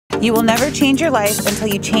You will never change your life until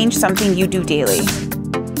you change something you do daily.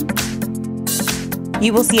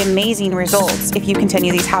 You will see amazing results if you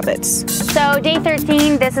continue these habits. So day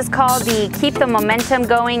 13, this is called the Keep the Momentum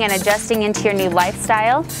Going and Adjusting into Your New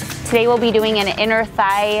Lifestyle. Today we'll be doing an inner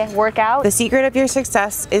thigh workout. The secret of your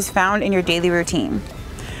success is found in your daily routine.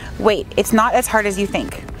 Wait, it's not as hard as you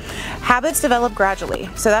think. Habits develop gradually,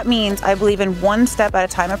 so that means I believe in one step at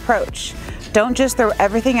a time approach. Don't just throw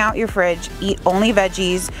everything out your fridge, eat only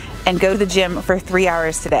veggies, and go to the gym for 3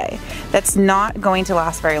 hours today. That's not going to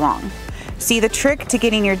last very long. See, the trick to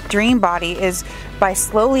getting your dream body is by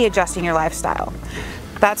slowly adjusting your lifestyle.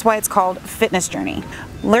 That's why it's called fitness journey.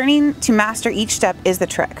 Learning to master each step is the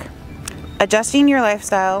trick. Adjusting your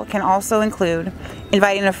lifestyle can also include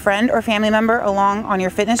inviting a friend or family member along on your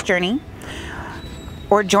fitness journey,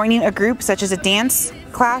 or joining a group such as a dance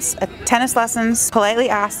class, tennis lessons. Politely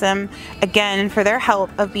ask them again for their help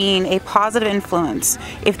of being a positive influence.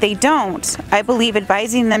 If they don't, I believe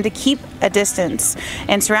advising them to keep a distance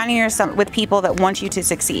and surrounding yourself with people that want you to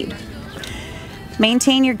succeed.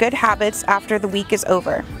 Maintain your good habits after the week is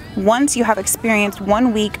over. Once you have experienced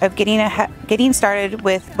 1 week of getting started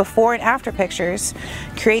with before and after pictures,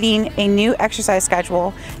 creating a new exercise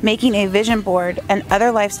schedule, making a vision board, and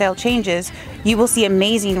other lifestyle changes, you will see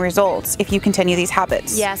amazing results if you continue these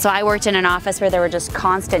habits. Yeah, so I worked in an office where there were just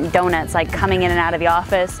constant donuts like coming in and out of the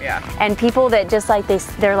office. Yeah. And people that just like,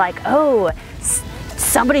 they're like, oh,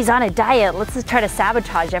 somebody's on a diet, let's just try to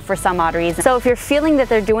sabotage it for some odd reason. So if you're feeling that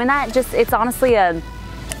they're doing that, it's honestly a,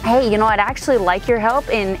 hey, you know, I'd actually like your help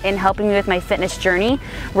in helping me with my fitness journey,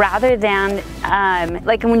 rather than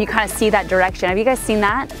like when you kind of see that direction. Have you guys seen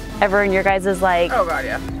that ever in your guys' like, oh god,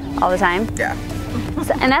 yeah, all the time? Yeah.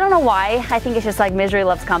 So, and I don't know why, I think it's just like misery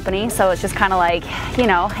loves company, so it's just kind of like, you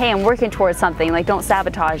know, hey, I'm working towards something, like don't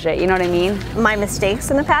sabotage it, you know what I mean? My mistakes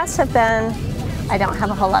in the past have been, I don't have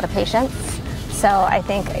a whole lot of patience. So I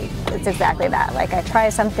think it's exactly that. Like I try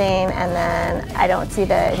something and then I don't see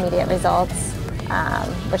the immediate results,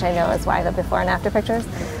 which I know is why the before and after pictures.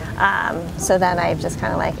 So then I just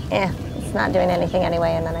kind of like, it's not doing anything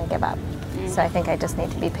anyway, and then I give up. So I think I just need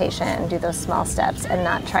to be patient and do those small steps and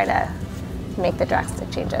not try to make the drastic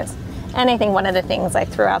changes. And I think one of the things like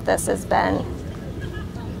throughout this has been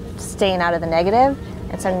staying out of the negative,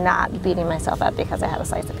 and so not beating myself up because I had a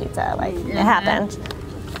slice of pizza. Like it happened.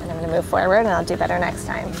 I'm going to move forward and I'll do better next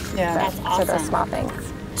time. Yeah, that's awesome. So those small things.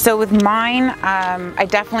 So with mine, I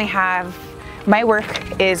definitely have, my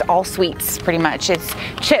work is all sweets pretty much. It's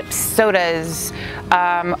chips, sodas.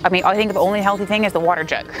 I mean, I think the only healthy thing is the water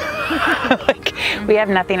jug. Like, we have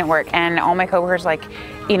nothing at work, and all my coworkers, like,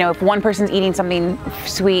 you know, if one person's eating something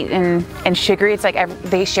sweet and sugary, it's like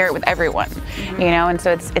they share it with everyone, you know, and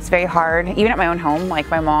so it's very hard. Even at my own home, like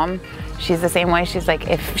my mom, she's the same way. She's like,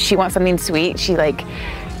 if she wants something sweet, she like,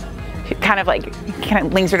 kind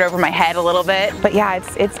of leans it over my head a little bit. But yeah,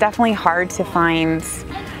 it's definitely hard to find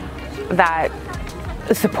that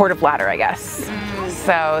supportive ladder, I guess.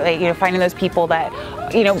 So like, you know, finding those people that,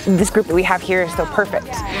 you know, this group that we have here is so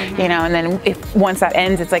perfect, you know, and then if once that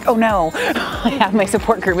ends, it's like, oh no, I have my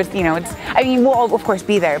support group. It's, you know, it's, I mean, we'll all, of course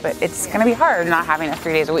be there, but it's gonna be hard not having us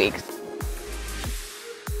 3 days a week.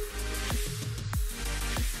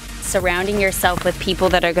 Surrounding yourself with people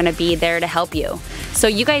that are going to be there to help you. So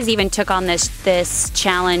you guys even took on this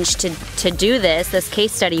challenge to do this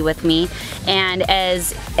case study with me, and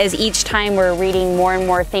as each time we're reading more and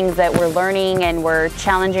more things that we're learning and we're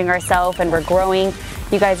challenging ourselves and we're growing,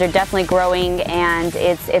 you guys are definitely growing, and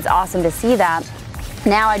it's awesome to see that.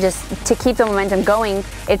 Now I just, to keep the momentum going,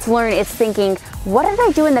 it's thinking, what did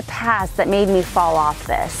I do in the past that made me fall off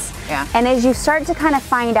this? Yeah. And as you start to kind of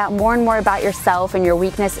find out more and more about yourself and your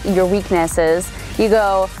weaknesses, you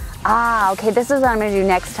go, okay, this is what I'm gonna do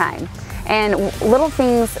next time. And little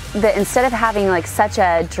things that instead of having like such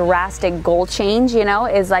a drastic goal change, you know,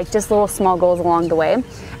 is like just little small goals along the way,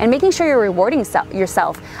 and making sure you're rewarding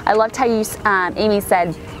yourself. I loved how you, Amy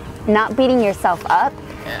said, not beating yourself up.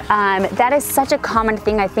 That is such a common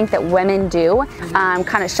thing I think that women do,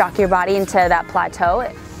 kind of shock your body into that plateau,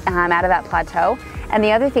 out of that plateau. And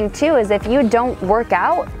the other thing too is if you don't work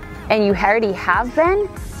out and you already have been,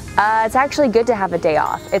 it's actually good to have a day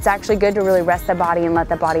off. It's actually good to really rest the body and let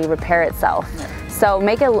the body repair itself. So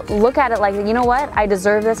look at it like, you know what, I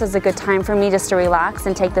deserve this. It's a good time for me just to relax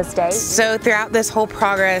and take this day. So throughout this whole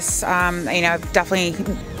progress, you know, I've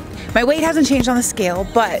definitely My weight hasn't changed on the scale,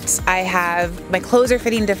 but my clothes are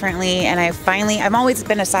fitting differently, and I've always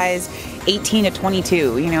been a size 18 to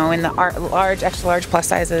 22, you know, in the large, extra large plus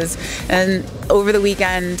sizes. And over the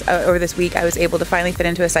weekend, over this week, I was able to finally fit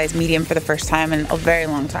into a size medium for the first time in a very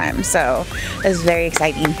long time. So it was very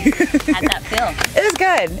exciting. How'd that feel? It was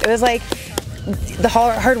good. It was like, the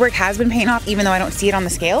hard work has been paying off, even though I don't see it on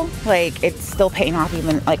the scale. Like, it's still paying off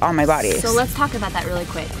even like on my body. So let's talk about that really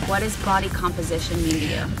quick. What does body composition mean to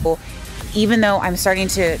you? Well, even though I'm starting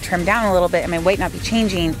to trim down a little bit and my weight not be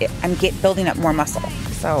changing, I'm building up more muscle.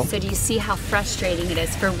 So do you see how frustrating it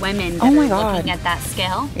is for women that oh my are God. looking at that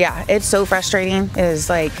scale? Yeah, it's so frustrating. It is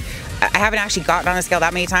like, I haven't actually gotten on the scale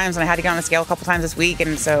that many times, and I had to get on the scale a couple times this week,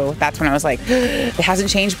 and so that's when I was like, it hasn't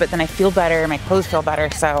changed, but then I feel better, my clothes feel better,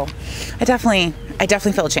 so I definitely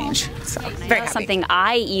feel a change. So very happy. Something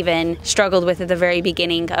I even struggled with at the very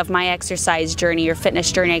beginning of my exercise journey, or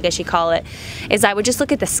fitness journey, I guess you call it, is I would just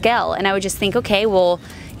look at the scale and I would just think, okay, well,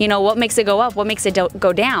 you know, what makes it go up? What makes it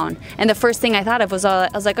go down? And the first thing I thought of was, I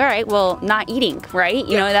was like, all right, well, not eating, right?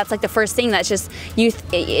 You know, that's like the first thing that's just,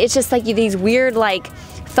 it's just like these weird, like,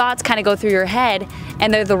 thoughts kind of go through your head,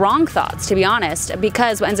 and they're the wrong thoughts, to be honest,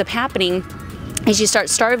 because what ends up happening is you start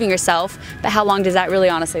starving yourself, but how long does that really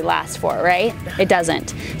honestly last for, right? It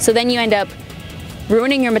doesn't. So then you end up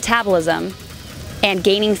ruining your metabolism and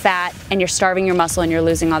gaining fat, and you're starving your muscle and you're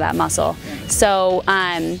losing all that muscle. So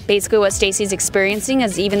basically what Stacy's experiencing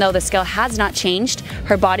is, even though the scale has not changed,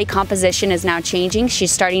 her body composition is now changing.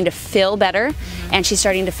 She's starting to feel better, and she's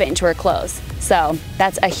starting to fit into her clothes. So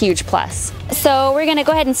that's a huge plus. So we're gonna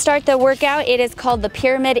go ahead and start the workout. It is called the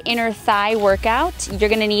Pyramid Inner Thigh Workout.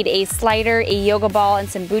 You're gonna need a slider, a yoga ball, and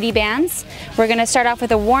some booty bands. We're gonna start off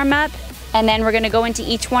with a warm-up, and then we're gonna go into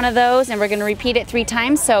each one of those, and we're gonna repeat it 3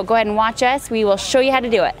 times. So go ahead and watch us. We will show you how to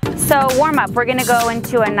do it. So warm up, we're gonna go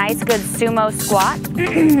into a nice good sumo squat.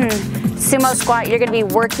 Sumo squat, you're gonna be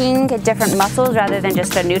working different muscles rather than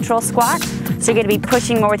just a neutral squat. So you're gonna be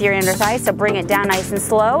pushing more with your inner thighs, so bring it down nice and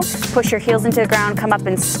slow. Push your heels into the ground, come up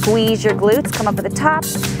and squeeze your glutes, come up at the top,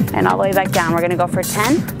 and all the way back down. We're gonna go for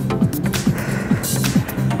 10.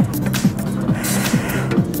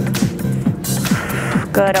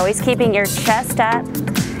 Good, always keeping your chest up,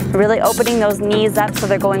 really opening those knees up so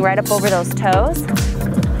they're going right up over those toes.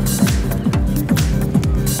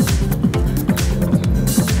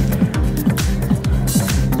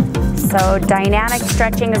 So dynamic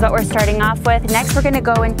stretching is what we're starting off with. Next we're gonna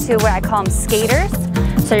go into what I call them skaters.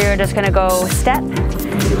 So you're just gonna go step,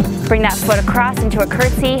 bring that foot across into a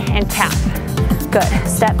curtsy, and tap. Good,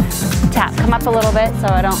 step, tap. Come up a little bit so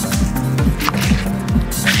I don't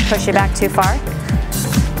push you back too far.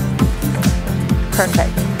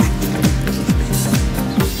 Perfect.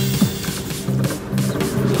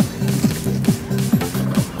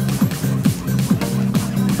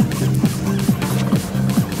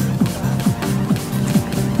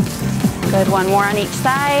 Good, one more on each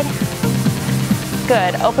side.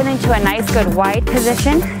 Good, open into a nice good wide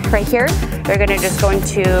position right here. You're gonna just go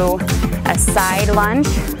into a side lunge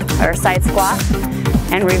or side squat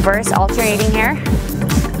and reverse, alternating here.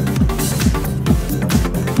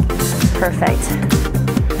 Perfect.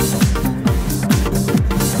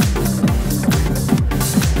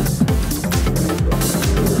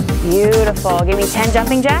 Beautiful, give me 10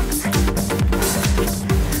 jumping jacks.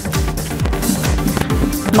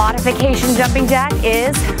 Modification jumping jack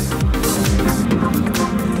is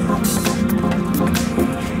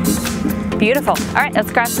beautiful. All right,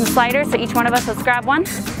 let's grab some sliders. So each one of us, let's grab one.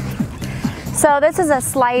 So this is a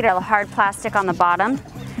slider, a hard plastic on the bottom.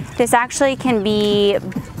 This actually can be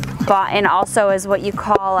bought in also as what you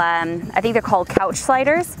call, I think they're called couch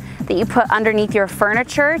sliders, that you put underneath your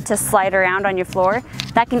furniture to slide around on your floor.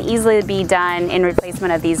 That can easily be done in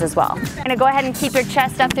replacement of these as well. You're gonna go ahead and keep your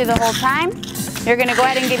chest up through the whole time. You're gonna go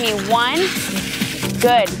ahead and give me 1.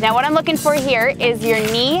 Good. Now what I'm looking for here is your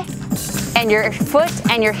knee and your foot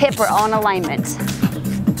and your hip are all in alignment.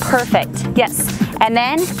 Perfect. Yes. And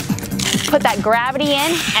then put that gravity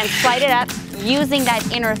in and slide it up using that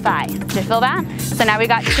inner thigh. Did you feel that? So now we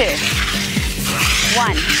got 2.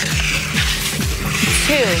 1.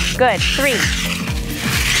 2. Good. 3.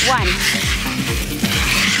 1.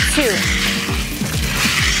 2.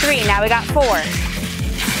 3. Now we got 4.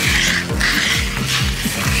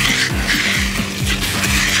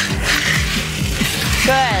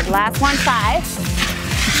 Good, last one, 5.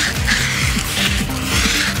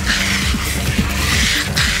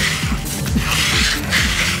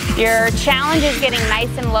 Your challenge is getting nice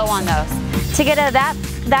and low on those. To get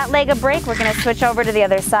that leg a break, we're gonna switch over to the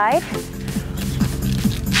other side.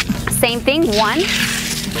 Same thing, 1.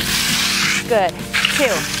 Good,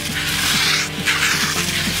 2.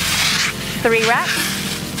 3 reps.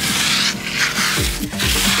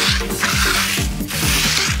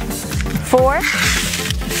 4.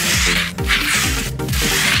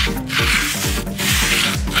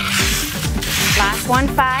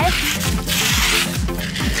 5.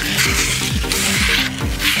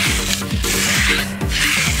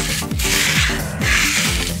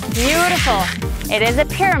 Beautiful. It is a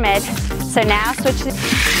pyramid. So now switch to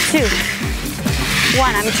 2.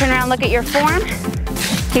 1. I'm gonna turn around, look at your form.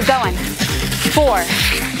 Keep going. 4.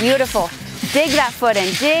 Beautiful. Dig that foot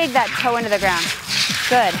in, dig that toe into the ground.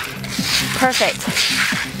 Good. Perfect.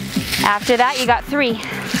 After that, you got 3.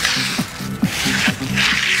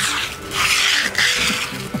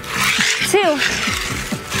 2.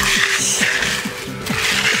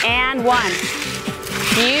 And 1.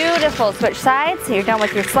 Beautiful. Switch sides. You're done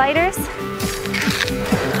with your sliders.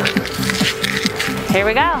 Here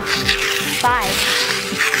we go. 5.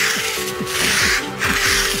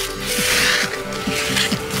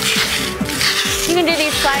 'You can do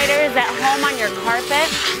these sliders at home on your carpet.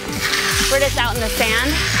 We're just out in the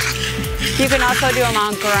sand. You can also do them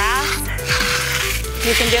on grass.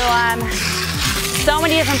 You can do them so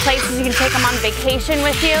many different places. You can take them on vacation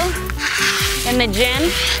with you, in the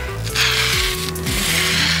gym.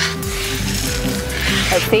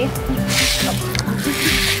 Let's see.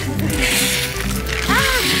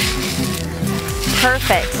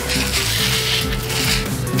 Perfect.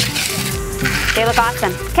 They look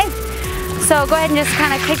awesome. Okay, so go ahead and just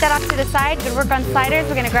kind of take that off to the side. Good work on sliders.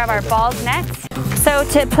 We're gonna grab our balls next. So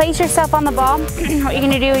to place yourself on the ball, what you're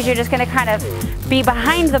gonna do is you're just gonna kind of be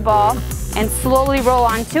behind the ball and slowly roll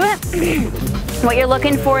onto it. What you're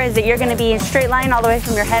looking for is that you're gonna be in a straight line all the way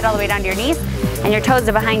from your head all the way down to your knees, and your toes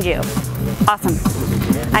are behind you. Awesome.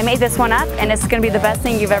 I made this one up, and it's gonna be the best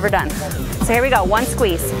thing you've ever done. So here we go, 1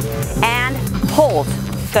 squeeze, and hold.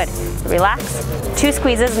 Good. Relax. 2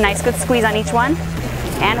 squeezes, nice good squeeze on each one,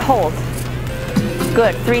 and hold.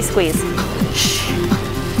 Good. 3 squeeze.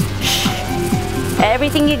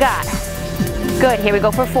 Everything you got. Good. Here we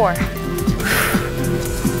go for 4.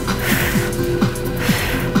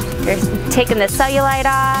 You're taking the cellulite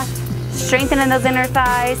off, strengthening those inner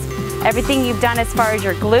thighs. Everything you've done as far as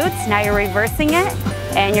your glutes, now you're reversing it,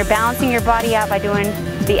 and you're balancing your body out by doing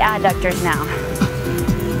the adductors now.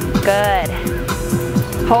 Good.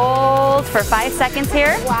 Hold for 5 seconds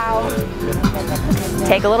here. Wow.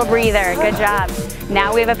 Take a little breather. Good job.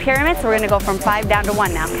 Now we have a pyramid, so we're gonna go from 5 down to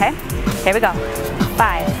 1 now, okay? Here we go.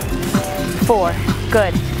 5, 4,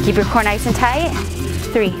 good. Keep your core nice and tight.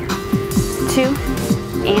 3, 2,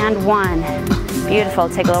 and 1. Beautiful.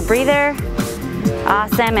 Take a little breather.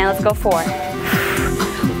 Awesome, and let's go 4.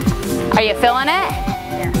 Are you feeling it?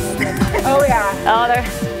 Yes. Oh yeah. Oh,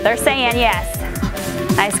 they're saying yes.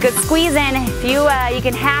 Nice, good squeeze in. If you you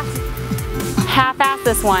can half-ass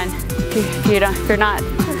this one. If you're not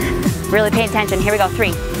really paying attention. Here we go.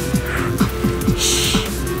 3.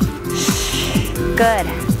 Good.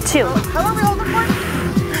 2. How long are we holding for?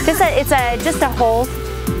 Just a hold,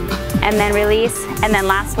 and then release, and then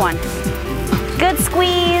last one. Good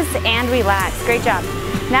squeeze and relax. Great job.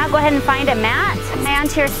 Now go ahead and find a mat. Hand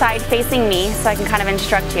to your side facing me so I can kind of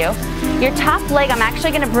instruct you. Your top leg I'm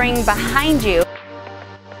actually going to bring behind you.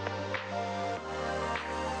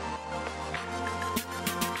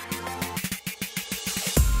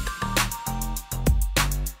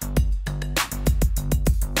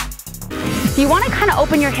 You want to kind of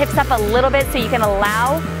open your hips up a little bit so you can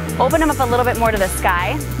open them up a little bit more to the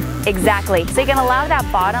sky. Exactly. So you can allow that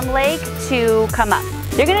bottom leg to come up.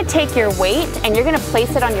 You're going to take your weight and you're going to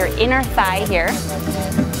place it on your inner thigh here.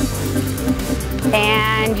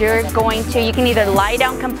 And you're going to, you can either lie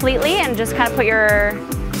down completely and just kind of put your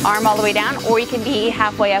arm all the way down, or you can be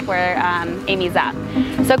halfway up where Amy's at.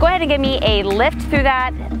 So go ahead and give me a lift through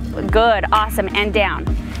that. Good, awesome, and down.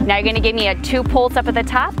 Now you're going to give me a 2 pulls up at the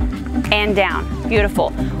top and down.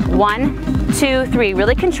 Beautiful. 1, 2, 3.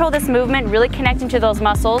 Really control this movement, really connecting to those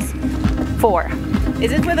muscles. 4. Is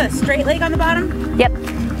this with a straight leg on the bottom? Yep.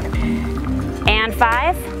 And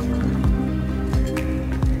 5.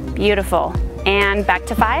 Beautiful. And back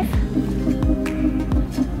to 5.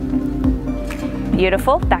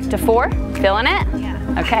 Beautiful. Back to 4. Feeling it? Yeah.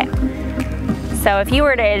 Okay. So if you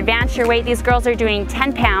were to advance your weight, these girls are doing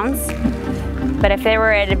 10 pounds. But if they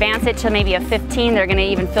were to advance it to maybe a 15, they're gonna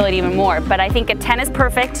even feel it even more. But I think a 10 is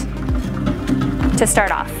perfect to start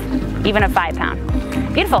off, even a 5 pound.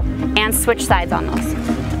 Beautiful, and switch sides on those.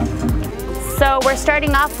 So we're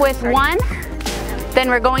starting off with 1, then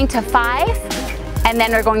we're going to 5, and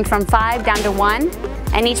then we're going from 5 down to 1.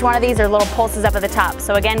 And each one of these are little pulses up at the top.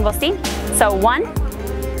 So again, we'll see. So 1,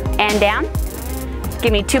 and down.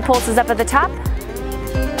 Give me 2 pulses up at the top,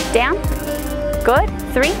 down, Good,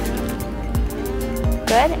 3.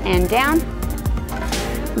 Good, and down.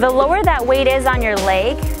 The lower that weight is on your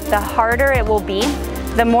leg, the harder it will be.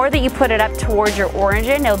 The more that you put it up towards your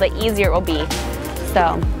origin, the easier it will be.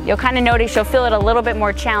 So you'll kind of notice you'll feel it a little bit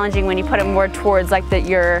more challenging when you put it more towards like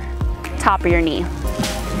your top of your knee.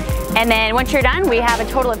 And then once you're done, we have a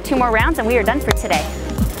total of 2 more rounds and we are done for today.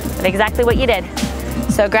 But exactly what you did.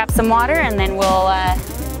 So grab some water and then we'll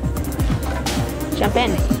jump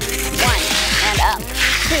in. 1, and up,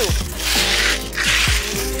 2,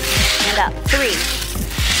 and up, 3,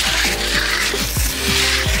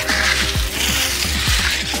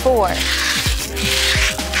 4, 5.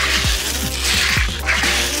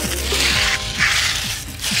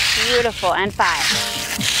 Beautiful, and 5.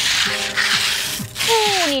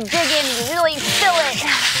 Ooh, when you dig in, you really feel it.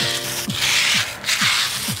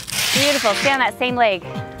 Beautiful, stay on that same leg.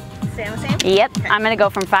 Stay on the same? Yep, Okay. I'm gonna go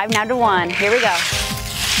from 5 now to 1. Here we go.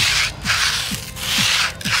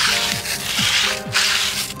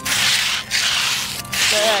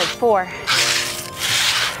 Good, 4.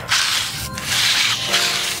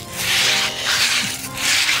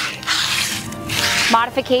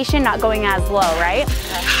 Modification, not going as low, right?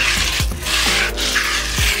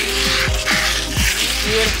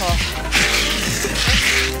 Beautiful.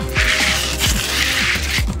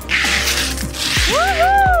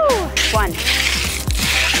 Woohoo! 1,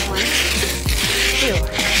 1, 2,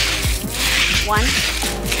 1,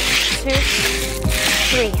 2,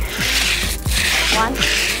 3, 1,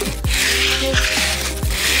 2,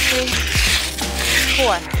 3,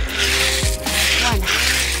 4, 1,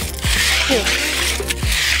 2,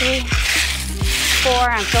 3,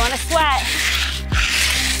 4. I'm feeling a sweat.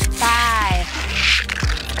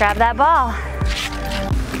 5. Grab that ball.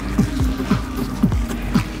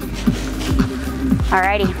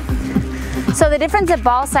 Alrighty. So the difference of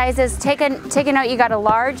ball sizes, take a note, you got a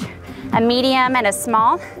large, a medium, and a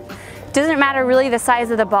small. Doesn't matter really the size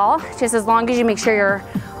of the ball, just as long as you make sure you're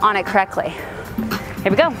on it correctly. Here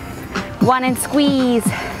we go. 1 and squeeze.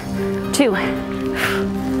 2.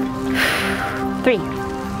 3.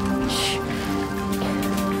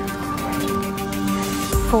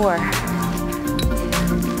 4.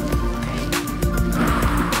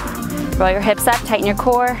 Roll your hips up, tighten your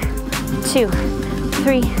core. 2,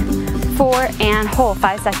 3, 4, and hold.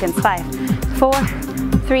 5 seconds. 5, 4,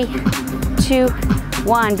 3, 2,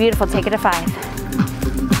 1. Beautiful. Take it to 5.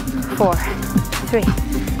 4, 3,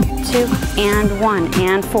 2, and 1,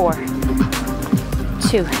 and 4.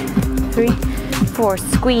 2, 3, 4.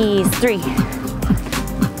 Squeeze. 3,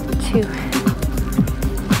 2,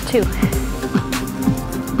 2,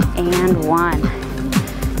 and 1.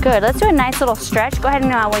 Good. Let's do a nice little stretch. Go ahead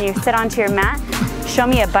and when you sit onto your mat, show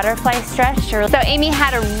me a butterfly stretch. So Amy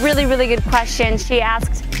had a really, really good question. She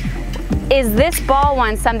asked, is this ball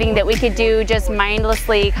one something that we could do just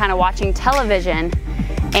mindlessly kind of watching television?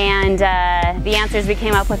 And the answers we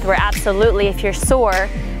came up with were absolutely. If you're sore,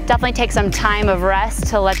 definitely take some time of rest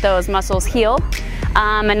to let those muscles heal.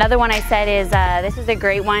 Another one I said is this is a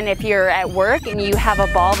great one if you're at work and you have a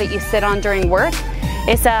ball that you sit on during work.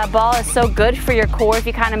 This ball is so good for your core if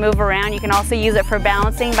you kind of move around. You can also use it for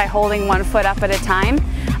balancing by holding 1 foot up at a time.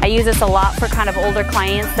 I use this a lot for kind of older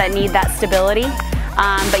clients that need that stability.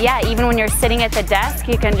 But yeah, even when you're sitting at the desk,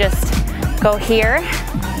 you can just go here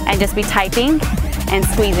and just be typing and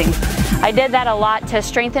squeezing. I did that a lot to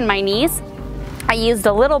strengthen my knees. I used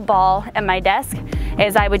a little ball at my desk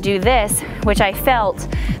as I would do this, which I felt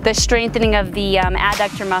the strengthening of the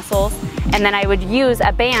adductor muscles, and then I would use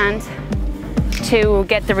a band to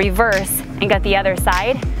get the reverse and get the other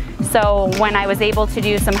side. So when I was able to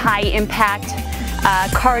do some high impact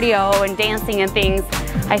cardio and dancing and things,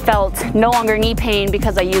 I felt no longer knee pain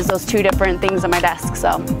because I used those 2 different things on my desk.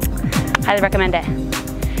 So highly recommend it.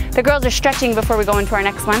 The girls are stretching before we go into our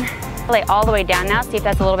next one. Lay all the way down now, see if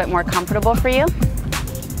that's a little bit more comfortable for you.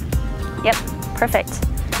 Yep, perfect.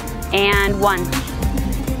 And 1,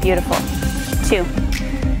 beautiful. 2,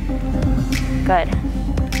 good.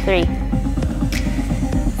 3.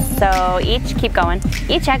 So keep going.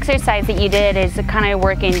 Each exercise that you did is kind of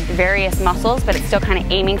working various muscles, but it's still kind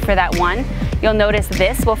of aiming for that one. You'll notice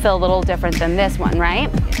this will feel a little different than this one, right?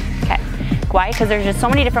 Okay. Why? Because there's just so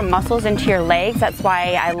many different muscles into your legs. That's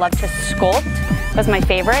why I love to sculpt. Was my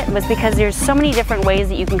favorite, was because there's so many different ways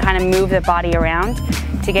that you can kind of move the body around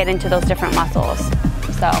to get into those different muscles.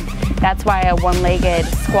 So that's why a one-legged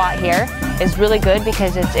squat here is really good,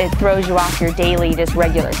 because it throws you off your daily, just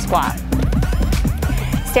regular squat.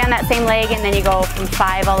 Stay on that same leg, and then you go from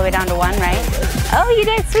 5 all the way down to 1, right? Oh, you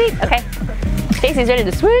did, sweet, okay. Stacy's ready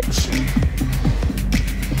to switch.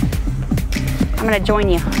 I'm gonna join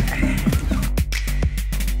you.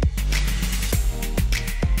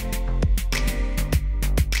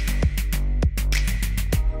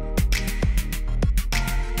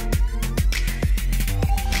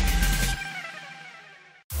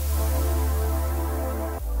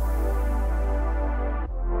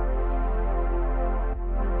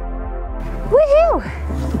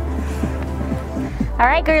 All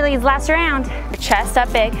right, girlies, last round. Chest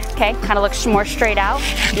up big, okay? Kind of looks more straight out.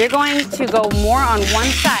 You're going to go more on one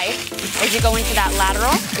side as you go into that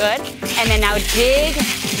lateral, good. And then now dig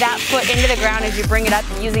that foot into the ground as you bring it up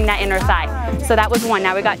using that inner thigh. So that was one,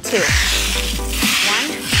 now we got 2. 1, 2,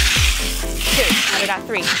 now we got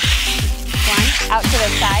 3. 1, out to the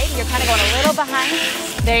side. You're kind of going a little behind.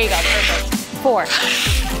 There you go, perfect. 4.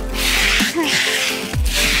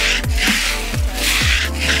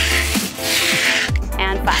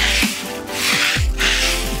 And 5.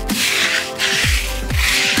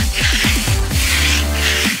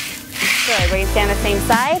 Good, when you stand the same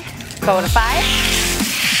side, go to 5.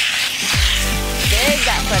 Dig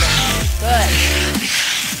that foot in. Good.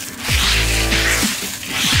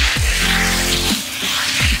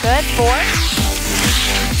 Good, 4.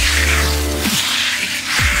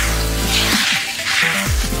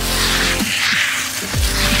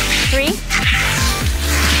 3.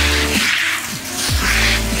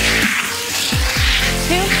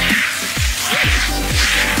 2.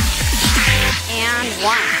 And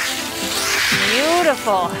 1.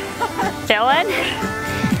 Beautiful. Chillin'.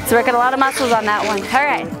 Let's work a lot of muscles on that one. All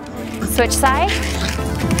right. Switch side.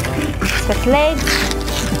 Switch legs.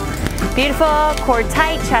 Beautiful. Core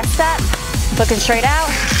tight, chest up. Looking straight out.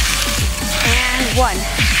 And 1,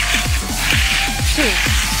 2,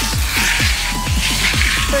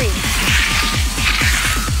 3.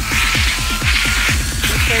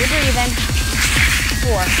 Make sure you're breathing.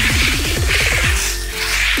 4.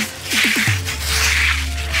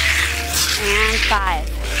 And 5.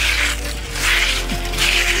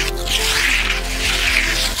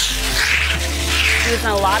 Using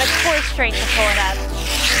a lot of core strength to pull it up.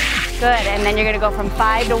 Good, and then you're gonna go from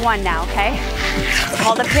 5 to 1 now, okay? It's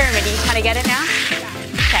called a pyramid. You kind of get it now?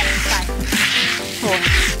 Okay, 5, 4.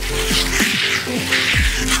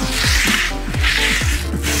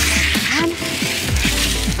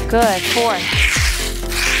 1. Good, 4.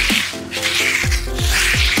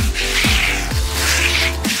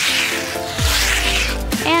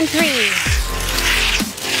 And 3.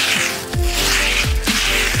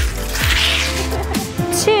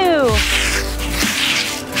 2.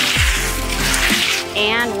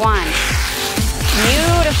 And 1.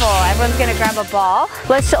 Beautiful. Everyone's gonna grab a ball.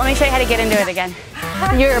 Let me show you how to get into it again.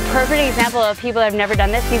 You're a perfect example of people that have never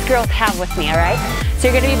done this. These girls have with me, all right? So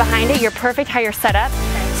you're gonna be behind it. You're perfect how you're set up.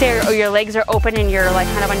 So your legs are open and you're like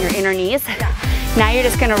kind of on your inner knees. Now you're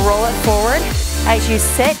just gonna roll it forward as you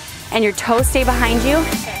sit and your toes stay behind you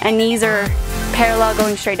and knees are parallel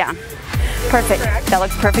going straight down. Perfect. That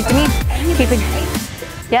looks perfect to me. Keeping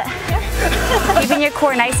your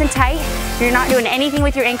core nice and tight. You're not doing anything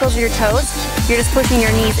with your ankles or your toes. You're just pushing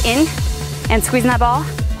your knees in and squeezing that ball.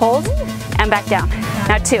 Hold and back down.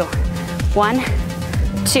 Now 2. 1,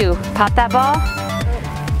 2. Pop that ball.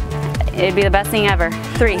 It'd be the best thing ever.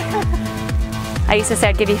 3. I used to say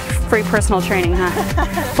I'd give you free personal training, huh?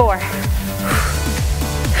 4.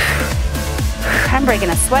 I'm breaking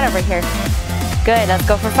a sweat over here. Good, let's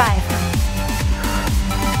go for 5.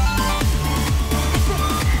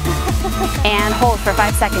 And hold for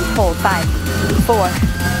 5 seconds. Hold. 5, 4,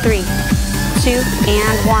 3, 2,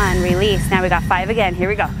 and 1. Release. Now we got 5 again. Here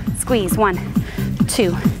we go. Squeeze. 1,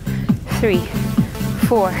 2, 3,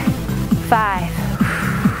 4, 5,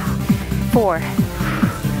 4.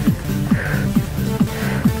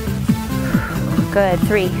 Good.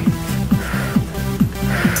 3.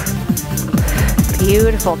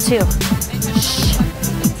 Beautiful. 2.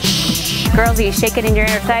 Girls, are you shaking in your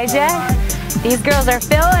inner thighs yet? These girls are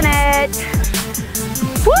feeling it.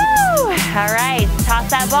 Woo! All right, toss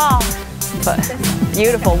that ball.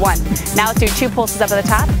 Beautiful. 1. Now let's do 2 pulses up at the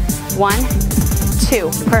top. 1,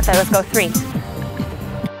 2. Perfect. Let's go 3.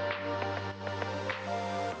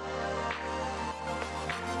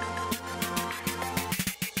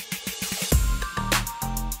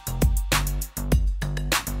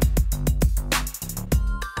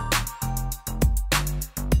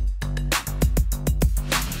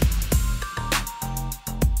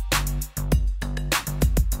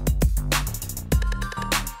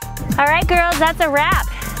 All right, girls, that's a wrap.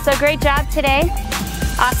 So great job today.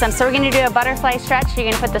 Awesome, so we're gonna do a butterfly stretch. You're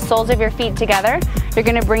gonna put the soles of your feet together. You're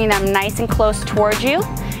gonna bring them nice and close towards you.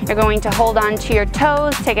 You're going to hold on to your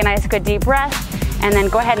toes, take a nice good deep breath, and then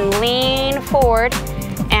go ahead and lean forward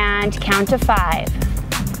and count to 5.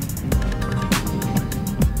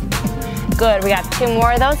 Good, we got 2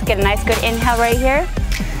 more of those. Get a nice good inhale right here.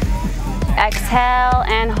 Exhale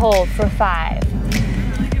and hold for 5.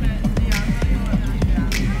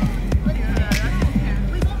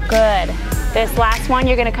 Good. This last one,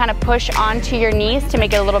 you're gonna kind of push onto your knees to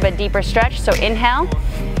make it a little bit deeper stretch. So inhale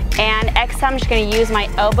And exhale, I'm just gonna use my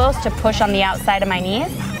elbows to push on the outside of my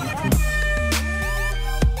knees.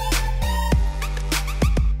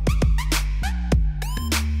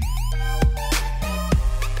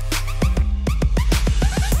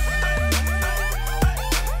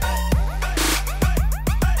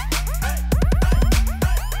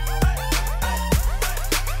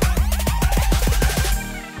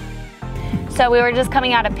 So we were just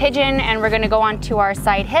coming out of pigeon and we're gonna go on to our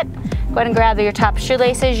side hip. Go ahead and grab your top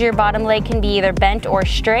shoelaces. Your bottom leg can be either bent or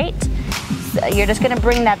straight. So you're just gonna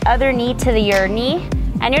bring that other knee to your knee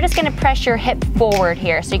and you're just gonna press your hip forward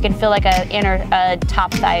here so you can feel like a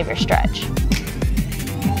top thigh of your stretch.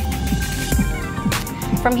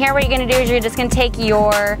 From here, what you're gonna do is you're just gonna take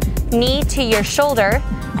your knee to your shoulder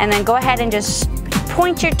and then go ahead and just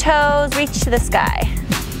point your toes, reach to the sky.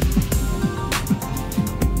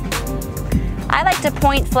 I like to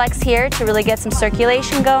point flex here to really get some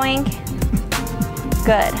circulation going.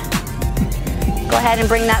 Good. Go ahead and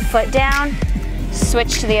bring that foot down.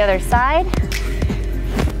 Switch to the other side.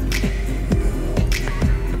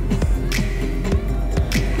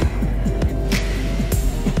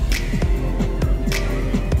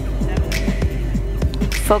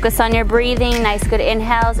 Focus on your breathing. Nice, good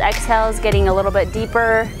inhales, exhales, getting a little bit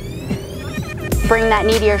deeper. Bring that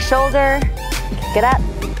knee to your shoulder. Kick it up.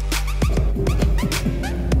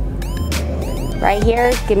 Right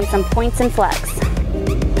here, give me some points and flex.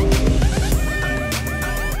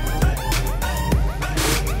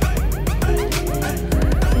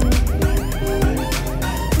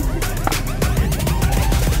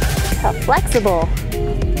 How flexible.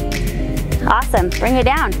 Awesome, bring it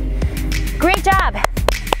down. Great job.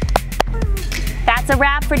 That's a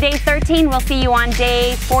wrap for day 13. We'll see you on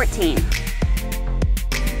day 14.